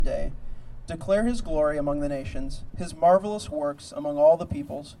Declare his glory among the nations, his marvelous works among all the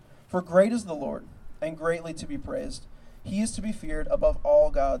peoples. For great is the Lord, and greatly to be praised. He is to be feared above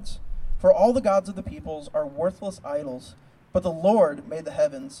all gods. For all the gods of the peoples are worthless idols, but the Lord made the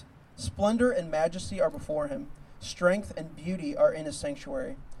heavens. Splendor and majesty are before him. Strength and beauty are in his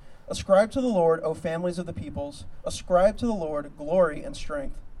sanctuary. Ascribe to the Lord, O families of the peoples. Ascribe to the Lord glory and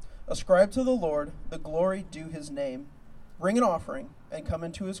strength. Ascribe to the Lord the glory due his name. Bring an offering and come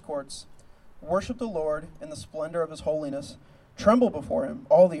into his courts. Worship the Lord in the splendor of his holiness. Tremble before him,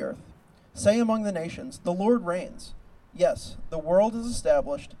 all the earth. Say among the nations, the Lord reigns. Yes, the world is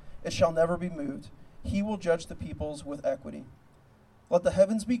established. It shall never be moved. He will judge the peoples with equity. Let the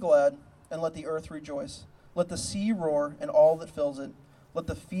heavens be glad, and let the earth rejoice. Let the sea roar, and all that fills it. Let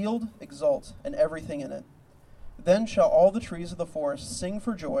the field exult, and everything in it. Then shall all the trees of the forest sing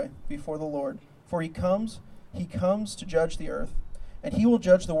for joy before the Lord, for he comes to judge the earth, and he will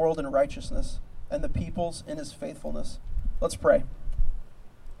judge the world in righteousness, and the peoples in his faithfulness. Let's pray.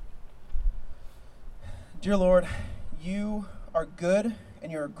 Dear Lord, you are good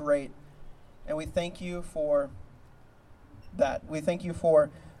and you're great, and we thank you for that. We thank you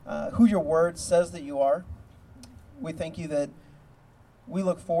for who your word says that you are. We thank you that we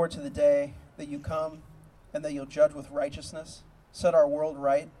look forward to the day that you come and that you'll judge with righteousness, set our world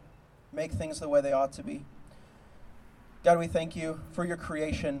right, make things the way they ought to be. God, we thank you for your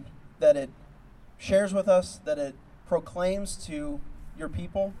creation, that it shares with us, that it proclaims to your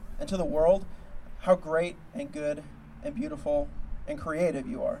people and to the world how great and good and beautiful and creative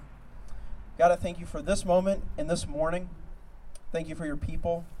you are. God, I thank you for this moment and this morning. Thank you for your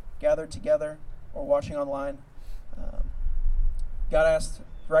people gathered together or watching online. God, I ask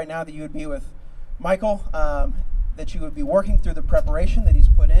right now that you would be with Michael, that you would be working through the preparation that he's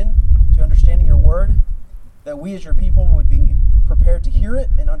put in to understanding your word, that we as your people would be prepared to hear it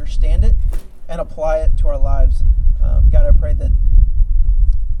and understand it and apply it to our lives. God, I pray that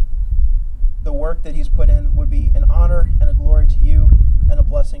the work that he's put in would be an honor and a glory to you and a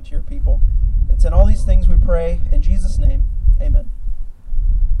blessing to your people. It's in all these things we pray. In Jesus' name, amen.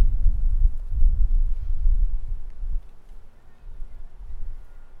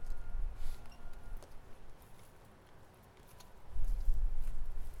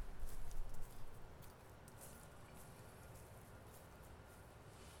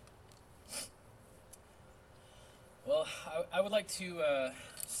 Well, I would like to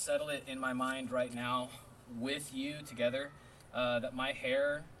settle it in my mind right now with you together that my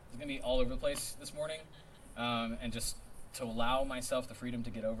hair is going to be all over the place this morning, and just to allow myself the freedom to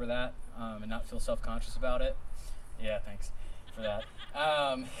get over that and not feel self-conscious about it. Yeah, thanks for that.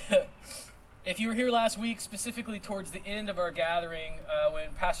 If you were here last week, specifically towards the end of our gathering,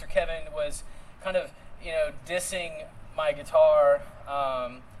 when Pastor Kevin was kind of, dissing my guitar,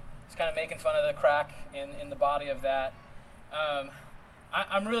 just kind of making fun of the crack in the body of that.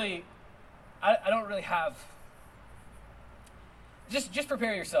 I don't really have. Just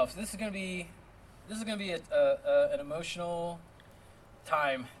prepare yourselves. This is gonna be an emotional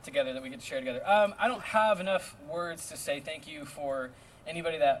time together that we get to share together. I don't have enough words to say thank you for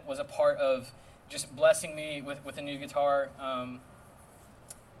anybody that was a part of just blessing me with a new guitar.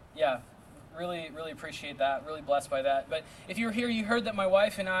 Really appreciate that. Really blessed by that. But if you were here, you heard that my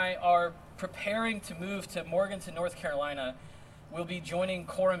wife and I are preparing to move to Morganton, North Carolina. We'll be joining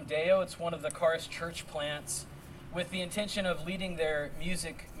Coram Deo. It's one of the Charis church plants, with the intention of leading their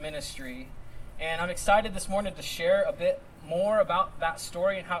music ministry. And I'm excited this morning to share a bit more about that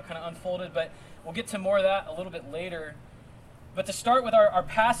story and how it kind of unfolded, but we'll get to more of that a little bit later. But to start with our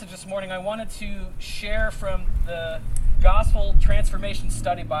passage this morning, I wanted to share from the Gospel Transformation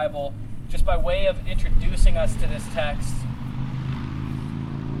Study Bible, just by way of introducing us to this text.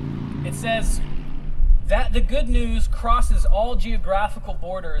 It says that the good news crosses all geographical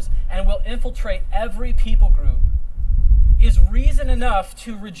borders and will infiltrate every people group is reason enough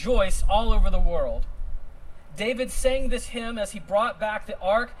to rejoice all over the world. David sang this hymn as he brought back the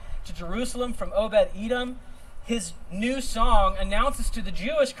ark to Jerusalem from Obed-Edom. His new song announces to the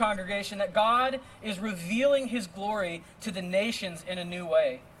Jewish congregation that God is revealing his glory to the nations in a new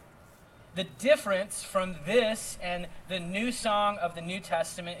way. The difference from this and the new song of the New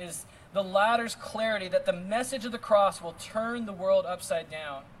Testament is the latter's clarity that the message of the cross will turn the world upside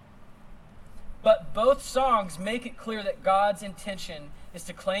down. But both songs make it clear that God's intention is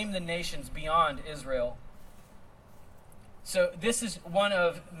to claim the nations beyond Israel. So this is one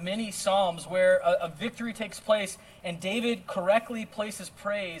of many psalms where a victory takes place, and David correctly places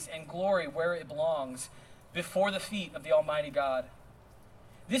praise and glory where it belongs, before the feet of the Almighty God.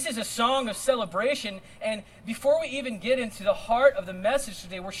 This is a song of celebration, and before we even get into the heart of the message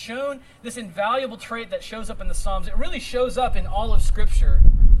today, we're shown this invaluable trait that shows up in the Psalms. It really shows up in all of Scripture.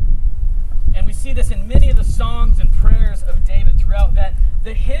 And we see this in many of the songs and prayers of David throughout, that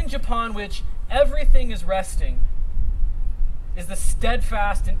the hinge upon which everything is resting is the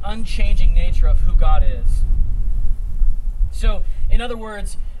steadfast and unchanging nature of who God is. So, in other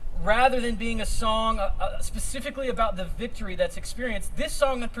words, rather than being a song specifically about the victory that's experienced, this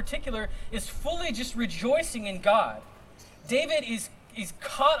song in particular is fully just rejoicing in God. David is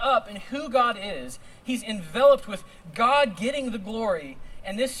caught up in who God is. He's enveloped with God getting the glory.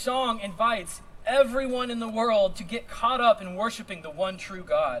 And this song invites everyone in the world to get caught up in worshiping the one true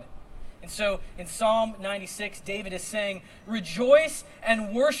God. And so in Psalm 96, David is saying, "Rejoice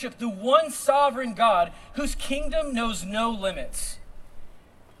and worship the one sovereign God whose kingdom knows no limits."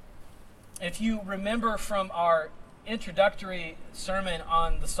 If you remember from our introductory sermon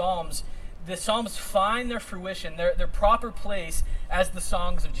on the Psalms find their fruition, their proper place as the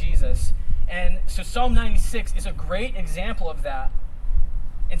songs of Jesus. And so Psalm 96 is a great example of that.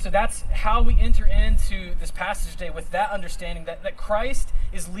 And so that's how we enter into this passage today, with that understanding that Christ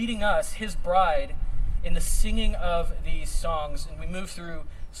is leading us, his bride, in the singing of these songs. And we move through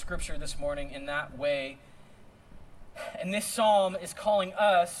Scripture this morning in that way. And this psalm is calling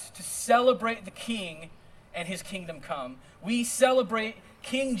us to celebrate the King and his kingdom come. We celebrate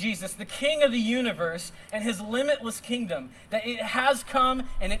King Jesus, the King of the universe, and his limitless kingdom, that it has come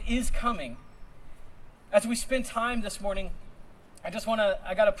and it is coming. As we spend time this morning, I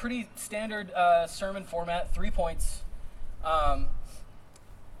got a pretty standard sermon format, 3 points that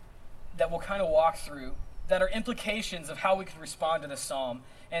we'll kind of walk through, that are implications of how we could respond to this psalm.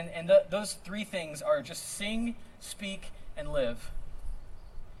 And those 3 things are just sing, speak, and live.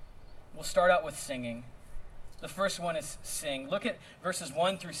 We'll start out with singing. The first one is sing. Look at verses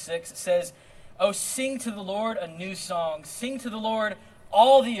 1 through 6. It says, "Oh, sing to the Lord a new song. Sing to the Lord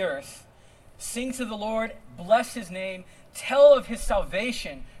all the earth. Sing to the Lord, bless his name. Tell of his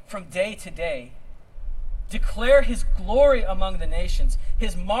salvation from day to day. Declare his glory among the nations,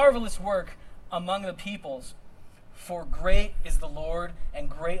 his marvelous work among the peoples. For great is the Lord and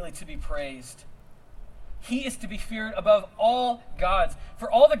greatly to be praised. He is to be feared above all gods,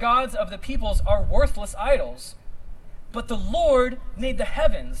 for all the gods of the peoples are worthless idols. But the Lord made the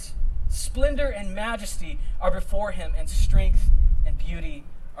heavens. Splendor and majesty are before him, and strength and beauty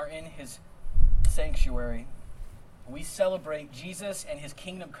are in his sanctuary." We celebrate Jesus and his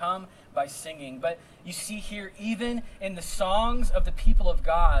kingdom come by singing. But you see here, even in the songs of the people of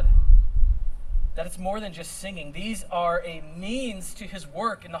God, that it's more than just singing. These are a means to his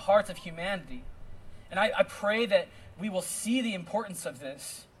work in the hearts of humanity. And I pray that we will see the importance of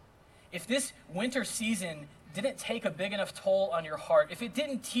this. If this winter season didn't take a big enough toll on your heart, if it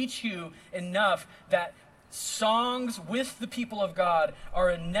didn't teach you enough that songs with the people of God are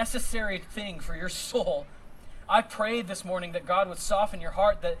a necessary thing for your soul, I prayed this morning that God would soften your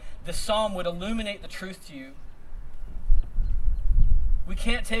heart, that the psalm would illuminate the truth to you. We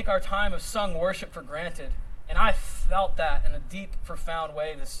can't take our time of sung worship for granted. And I felt that in a deep, profound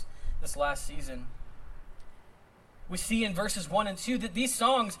way this last season. We see in verses 1 and 2 that these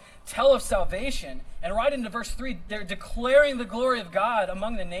songs tell of salvation. And right into verse 3, they're declaring the glory of God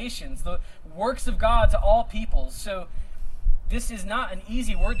among the nations, the works of God to all peoples. So this is not an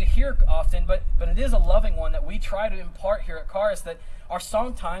easy word to hear often, but it is a loving one that we try to impart here at Charis, that our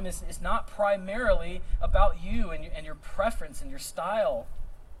song time is not primarily about you and your preference and your style,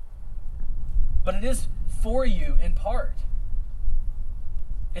 but it is for you in part.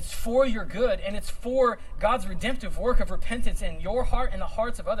 It's for your good, and it's for God's redemptive work of repentance in your heart and the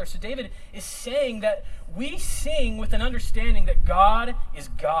hearts of others. So David is saying that we sing with an understanding that God is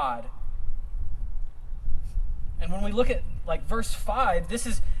God. And when we look at verse 5, this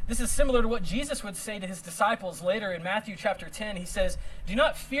is similar to what Jesus would say to his disciples later in Matthew chapter 10. He says, "Do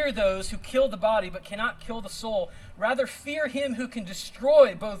not fear those who kill the body but cannot kill the soul. Rather fear him who can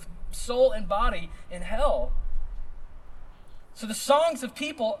destroy both soul and body in hell." So the songs of the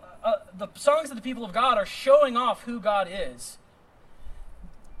people of God are showing off who God is.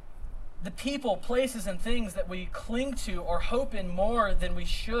 The people, places, and things that we cling to or hope in more than we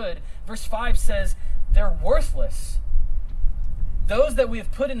should, verse 5 says they're worthless. Those that we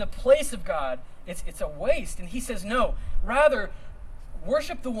have put in the place of God, it's a waste. And he says, no, rather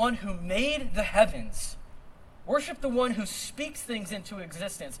worship the one who made the heavens. Worship the one who speaks things into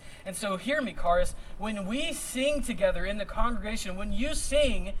existence. And so hear me, Charis, when we sing together in the congregation, when you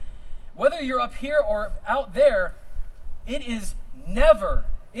sing, whether you're up here or out there, it is never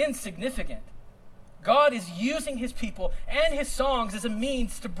insignificant. God is using his people and his songs as a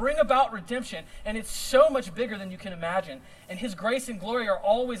means to bring about redemption, and it's so much bigger than you can imagine. And his grace and glory are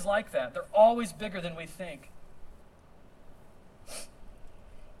always like that. They're always bigger than we think.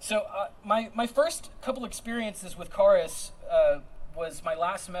 So my first couple experiences with Chorus was my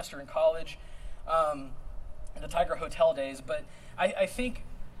last semester in college, in the Tiger Hotel days. But I think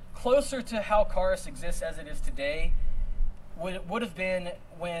closer to how Chorus exists as it is today would have been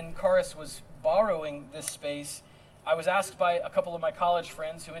when Chorus was borrowing this space. I was asked by a couple of my college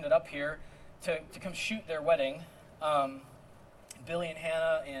friends who ended up here to come shoot their wedding, Billy and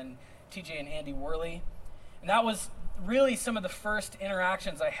Hannah and TJ and Andy Worley. And that was really some of the first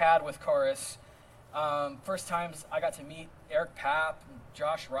interactions I had with Chorus. First times I got to meet Eric Papp,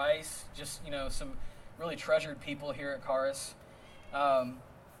 Josh Rice, just, some really treasured people here at Chorus.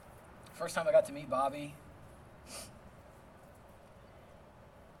 First time I got to meet Bobby.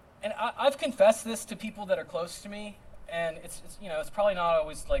 And I've confessed this to people that are close to me, and it's probably not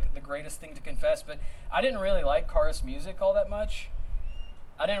always like the greatest thing to confess, but I didn't really like Chorus music all that much.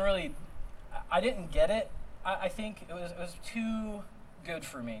 I didn't get it. I think it was too good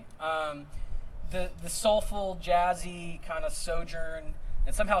for me. The soulful, jazzy kind of Sojourn,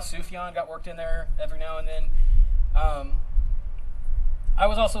 and somehow Sufjan got worked in there every now and then. I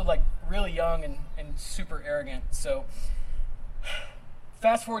was also like really young and super arrogant, so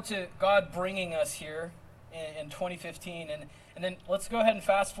fast forward to God bringing us here in 2015, and then let's go ahead and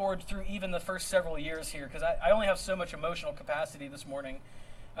fast forward through even the first several years here, because I only have so much emotional capacity this morning.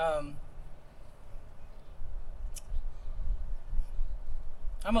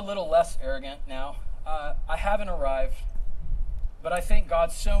 I'm a little less arrogant now. I haven't arrived, but I thank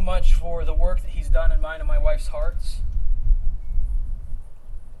God so much for the work that he's done in mine and my wife's hearts.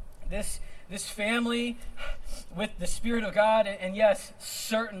 This family with the Spirit of God, and yes,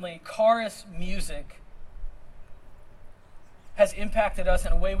 certainly Chorus music has impacted us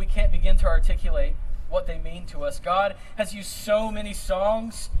in a way we can't begin to articulate what they mean to us. God has used so many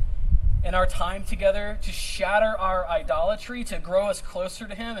songs in our time together to shatter our idolatry, to grow us closer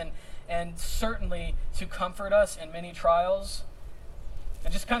to him, and certainly to comfort us in many trials.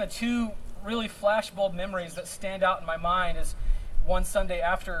 And just kind of two really flashbulb memories that stand out in my mind is one Sunday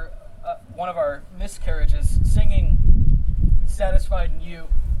after one of our miscarriages, singing Satisfied in You.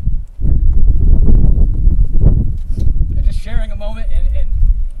 And just sharing a moment and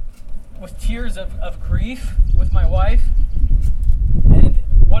with tears of grief with my wife. And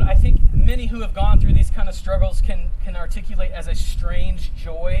what I think many who have gone through these kind of struggles can articulate as a strange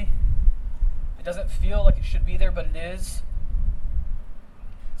joy. It doesn't feel like it should be there, but it is.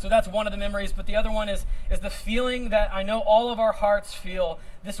 So that's one of the memories, but the other one is the feeling that I know all of our hearts feel,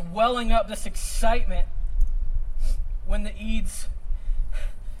 this welling up, this excitement when the Eads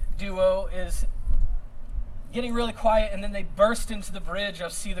duo is getting really quiet and then they burst into the bridge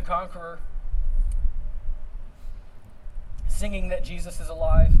of See the Conqueror, singing that Jesus is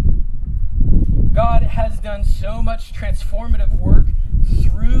alive. God has done so much transformative work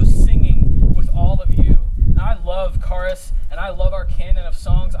through singing with all of you. And I love Chorus, and I love our canon of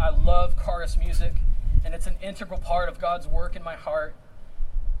songs. I love Chorus music, and it's an integral part of God's work in my heart.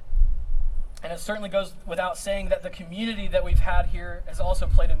 And it certainly goes without saying that the community that we've had here has also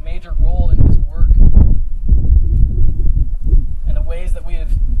played a major role in his work. And the ways that we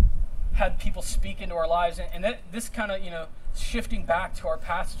have had people speak into our lives. And that, this kind of, shifting back to our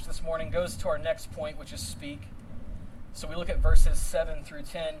passage this morning goes to our next point, which is speak. So we look at verses 7 through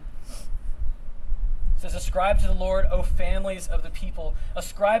 10. It says, ascribe to the Lord, O families of the people.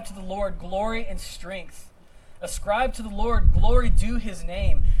 Ascribe to the Lord glory and strength. Ascribe to the Lord glory due his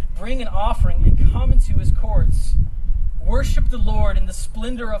name. Bring an offering and come into his courts. Worship the Lord in the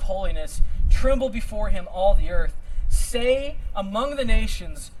splendor of holiness. Tremble before him, all the earth. Say among the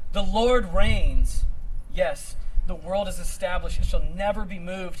nations, the Lord reigns. Yes, the world is established. It shall never be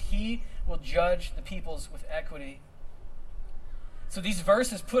moved. He will judge the peoples with equity. So these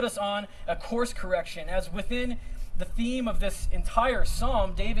verses put us on a course correction, as within the theme of this entire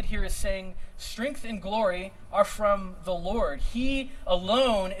psalm, David here is saying, strength and glory are from the Lord. He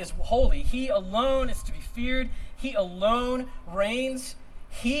alone is holy. He alone is to be feared. He alone reigns.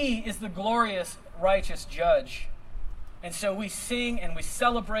 He is the glorious, righteous judge. And so we sing and we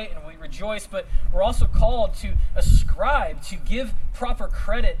celebrate and we rejoice, but we're also called to ascribe, to give proper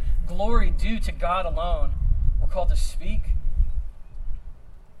credit, glory due to God alone. We're called to speak.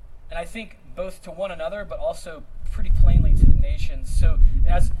 And I think both to one another, but also pretty plainly to the nations. So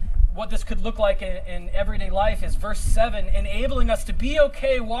as what this could look like in everyday life is verse 7, enabling us to be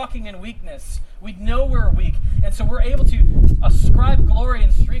okay walking in weakness. We know we're weak, and so we're able to ascribe glory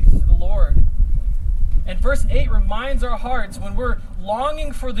and strength to the Lord. And verse 8 reminds our hearts, when we're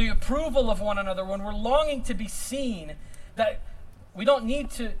longing for the approval of one another, when we're longing to be seen, that we don't need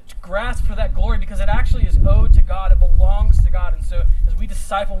to grasp for that glory, because it actually is owed to God. It belongs to God. And so as we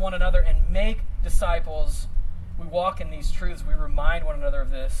disciple one another and make disciples, we walk in these truths. We remind one another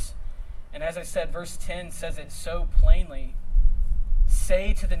of this. And as I said, verse 10 says it so plainly.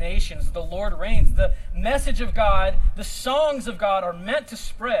 Say to the nations, the Lord reigns. The message of God, the songs of God are meant to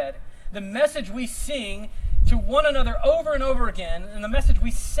spread. The message we sing to one another over and over again, and the message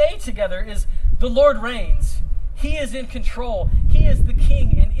we say together is, the Lord reigns. He is in control. He is the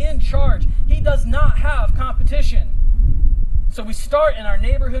king and in charge. He does not have competition. So we start in our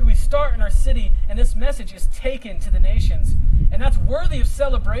neighborhood, we start in our city, and this message is taken to the nations. And that's worthy of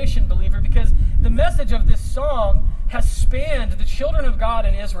celebration, believer, because the message of this song has spanned the children of God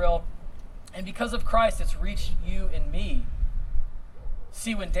in Israel, and because of Christ, it's reached you and me.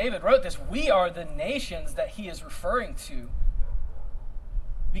 See, when David wrote this, we are the nations that he is referring to.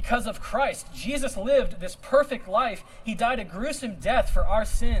 Because of Christ, Jesus lived this perfect life. He died a gruesome death for our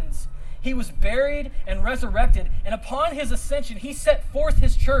sins. He was buried and resurrected, and upon his ascension, he set forth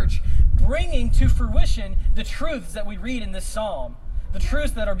his church, bringing to fruition the truths that we read in this psalm, the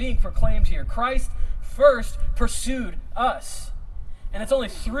truths that are being proclaimed here. Christ first pursued us. And it's only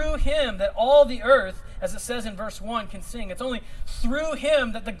through him that all the earth, as it says in verse 1, can sing. It's only through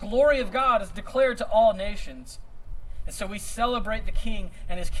him that the glory of God is declared to all nations. And so we celebrate the King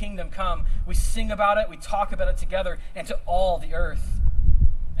and his kingdom come. We sing about it, we talk about it together, and to all the earth.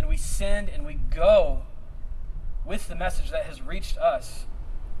 And we send and we go with the message that has reached us.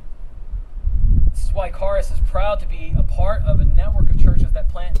 This is why Charis is proud to be a part of a network of churches that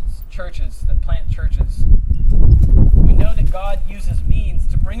plant churches. We know that God uses means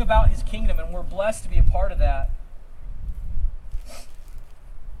to bring about his kingdom, and we're blessed to be a part of that.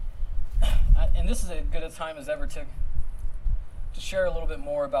 And this is as good a time as ever to share a little bit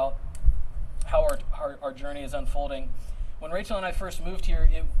more about how our journey is unfolding. When Rachel and I first moved here,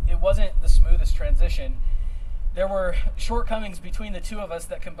 it wasn't the smoothest transition. There were shortcomings between the two of us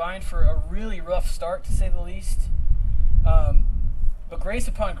that combined for a really rough start, to say the least. But grace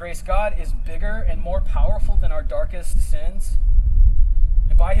upon grace, God is bigger and more powerful than our darkest sins.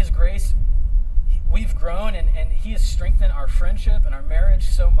 And by his grace, we've grown, and he has strengthened our friendship and our marriage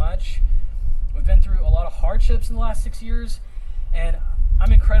so much. We've been through a lot of hardships in the last 6 years, and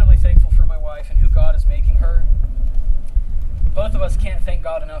I'm incredibly thankful for my wife and who God is making her. Both of us can't thank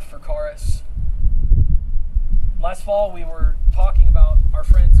God enough for Charis. Last fall, we were talking about our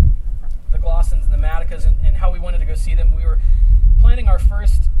friends, the Glossons and the Maticas, and how we wanted to go see them. We were planning our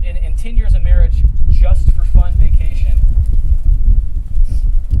first in 10 years of marriage just for fun vacation.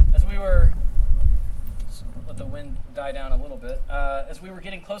 As we were, let the wind die down a little bit, as we were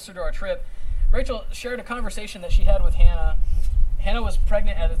getting closer to our trip, Rachel shared a conversation that she had with Hannah. Hannah was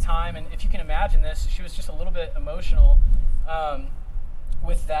pregnant at the time, and if you can imagine this, she was just a little bit emotional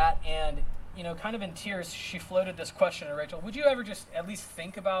with that, and kind of in tears, she floated this question to Rachel: would you ever just at least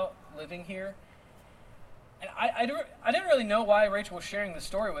think about living here? And I didn't really know why Rachel was sharing this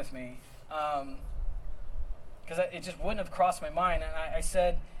story with me, because it just wouldn't have crossed my mind. And I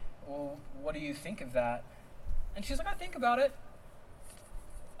said, well, what do you think of that? And she's like, I think about it.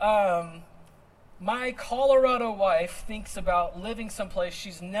 My Colorado wife thinks about living someplace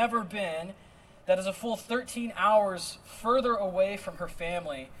she's never been, that is a full 13 hours further away from her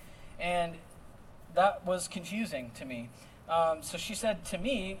family. And that was confusing to me. So she said to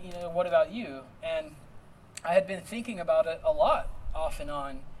me, what about you? And I had been thinking about it a lot, off and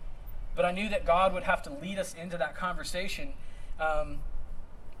on. But I knew that God would have to lead us into that conversation,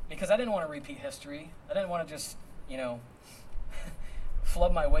 because I didn't want to repeat history. I didn't want to just,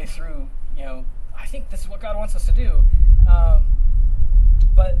 flub my way through, I think this is what God wants us to do.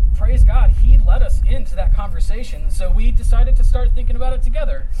 But praise God, he led us into that conversation. So we decided to start thinking about it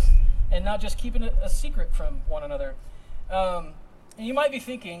together and not just keeping it a secret from one another. And you might be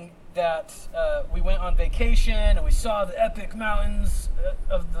thinking that we went on vacation and we saw the epic mountains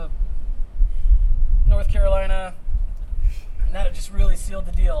of the North Carolina, and that just really sealed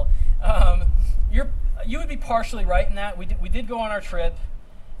the deal. You would be partially right in that. We did go on our trip,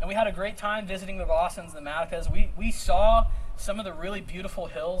 and we had a great time visiting the Glossons and the Maticas. We saw some of the really beautiful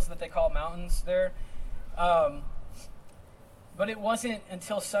hills that they call mountains there. But it wasn't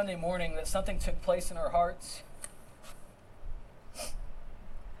until Sunday morning that something took place in our hearts.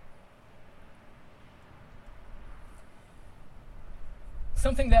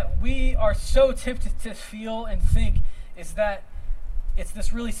 Something that we are so tempted to feel and think is that it's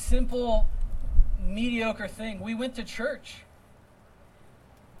this really simple, mediocre thing. We went to church.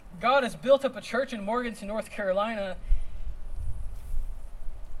 God has built up a church in Morganton, North Carolina,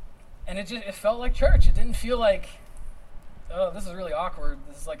 and it felt like church. It didn't feel like, oh, this is really awkward.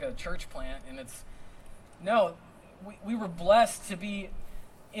 This is like a church plant, and we were blessed to be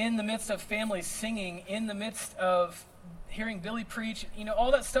in the midst of families singing, in the midst of hearing Billy preach.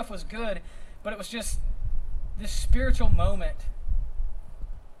 All that stuff was good, but it was just this spiritual moment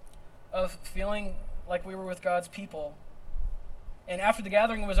of feeling like we were with God's people. And after the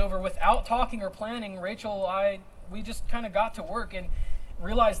gathering was over, without talking or planning, Rachel, we just kind of got to work and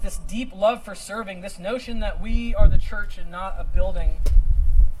realized this deep love for serving, this notion that we are the church and not a building,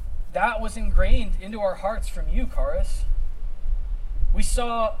 that was ingrained into our hearts from you, Karis. We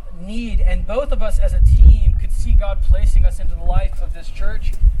saw need, and both of us as a team could see God placing us into the life of this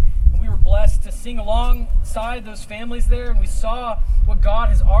church. And we were blessed to sing alongside those families there, and we saw what God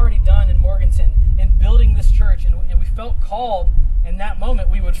has already done in Morganton in building this church, and we felt called in that moment.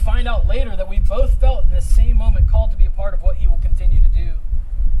 We would find out later that we both felt in the same moment called to be a part of what he will continue to do.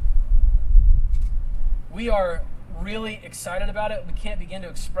 We are really excited about it. We can't begin to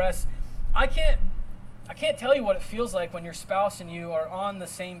express. I can't tell you what it feels like when your spouse and you are on the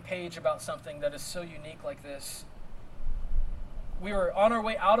same page about something that is so unique like this. We were on our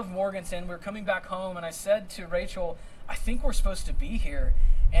way out of Morganton. We were coming back home, and I said to Rachel, I think we're supposed to be here.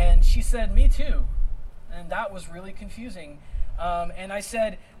 And she said, me too. And that was really confusing. And I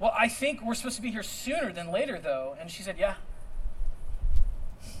said, well, I think we're supposed to be here sooner than later, though. And she said, yeah.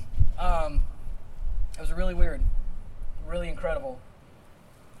 It was really weird, really incredible.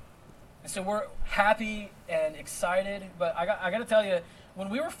 And so we're happy and excited, but I got to tell you, when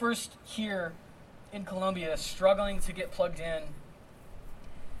we were first here in Columbia struggling to get plugged in,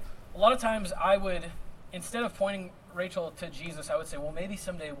 a lot of times I would, instead of pointing Rachel to Jesus, I would say, well, maybe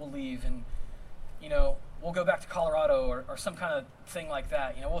someday we'll leave and, we'll go back to Colorado or some kind of thing like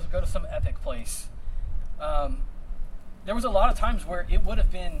that. We'll go to some epic place. There was a lot of times where it would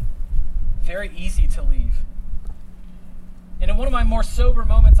have been very easy to leave. And in one of my more sober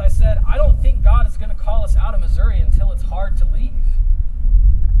moments, I said, I don't think God is going to call us out of Missouri until it's hard to leave.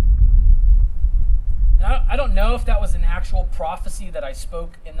 And I don't know if that was an actual prophecy that I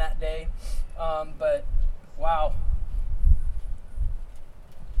spoke in that day, but wow.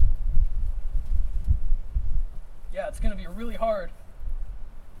 Yeah, it's going to be really hard.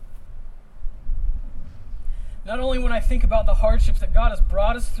 Not only when I think about the hardships that God has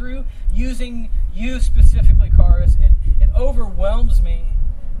brought us through, using you specifically, Karis, it overwhelms me.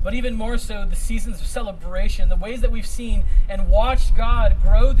 But even more so, the seasons of celebration, the ways that we've seen and watched God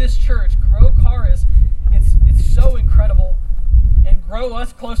grow this church, grow Karis, it's so incredible. And grow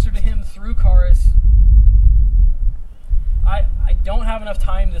us closer to him through Karis. I don't have enough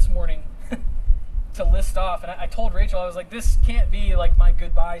time this morning to list off. And I told Rachel, I was like, this can't be like my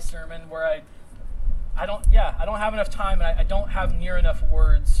goodbye sermon where I don't have enough time, and I don't have near enough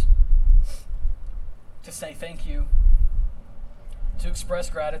words to say thank you, to express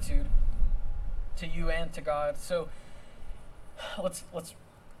gratitude to you and to God. So let's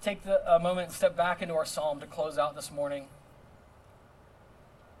take a moment and step back into our psalm to close out this morning.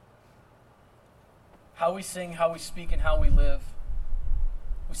 How we sing, how we speak, and how we live.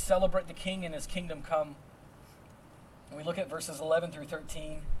 We celebrate the King and his kingdom come. And we look at verses 11 through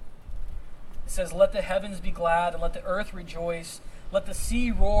 13. It says, let the heavens be glad and let the earth rejoice. Let the sea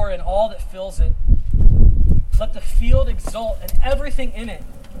roar and all that fills it. Let the field exult and everything in it.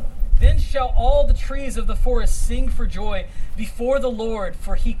 Then shall all the trees of the forest sing for joy before the Lord,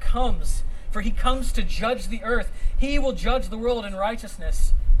 for he comes to judge the earth. He will judge the world in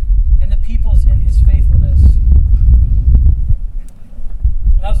righteousness and the peoples in his faithfulness.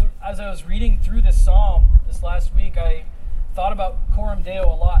 And as I was reading through this psalm this last week, I thought about Coram Deo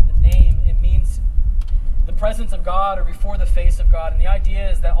a lot, the name. It means the presence of God or before the face of God. And the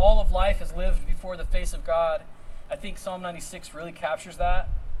idea is that all of life is lived before the face of God. I think Psalm 96 really captures that.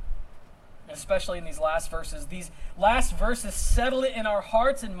 And especially in these last verses. These last verses settle it in our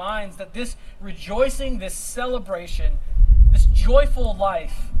hearts and minds that this rejoicing, this celebration, this joyful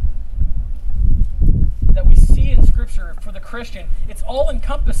life that we see in Scripture for the Christian, it's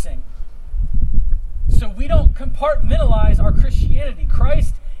all-encompassing. So we don't compartmentalize our Christianity.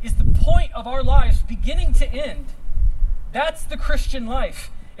 Christ is the point of our lives, beginning to end. That's the Christian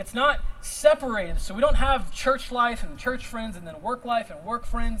life. It's not separated. So we don't have church life and church friends and then work life and work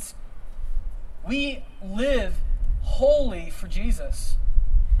friends. We live wholly for Jesus.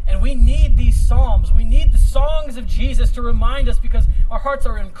 And we need these psalms. We need the songs of Jesus to remind us because our hearts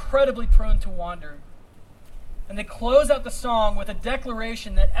are incredibly prone to wander. And they close out the song with a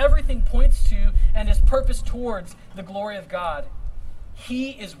declaration that everything points to and is purposed towards the glory of God.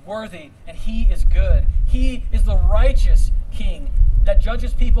 He is worthy and he is good. He is the righteous King that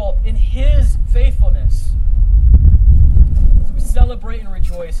judges people in his faithfulness. As we celebrate and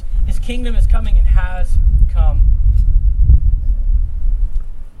rejoice, his kingdom is coming and has come.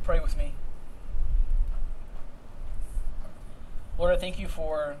 Pray with me. Lord, I thank you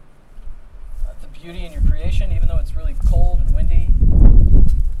for the beauty in your creation, even though it's really cold and windy.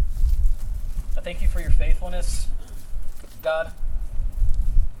 I thank you for your faithfulness, God.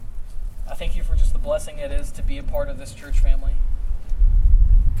 I thank you for just the blessing it is to be a part of this church family.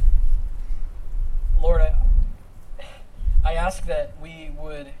 Lord, I ask that we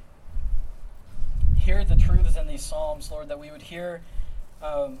would hear the truths in these Psalms, Lord, that we would hear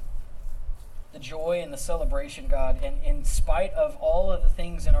the joy and the celebration, God, and in spite of all of the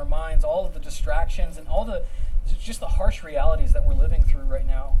things in our minds, all of the distractions, and all the just the harsh realities that we're living through right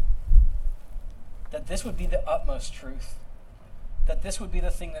now, that this would be the utmost truth, that this would be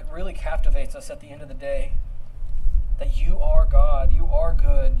the thing that really captivates us at the end of the day, that you are God, you are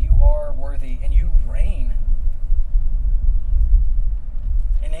good, you are worthy, and you reign.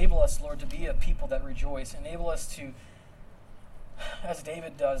 Enable us, Lord, to be a people that rejoice. Enable us to, as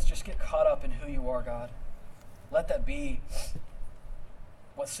David does, just get caught up in who you are, God. Let that be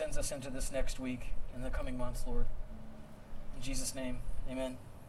what sends us into this next week and the coming months, Lord. In Jesus' name, amen.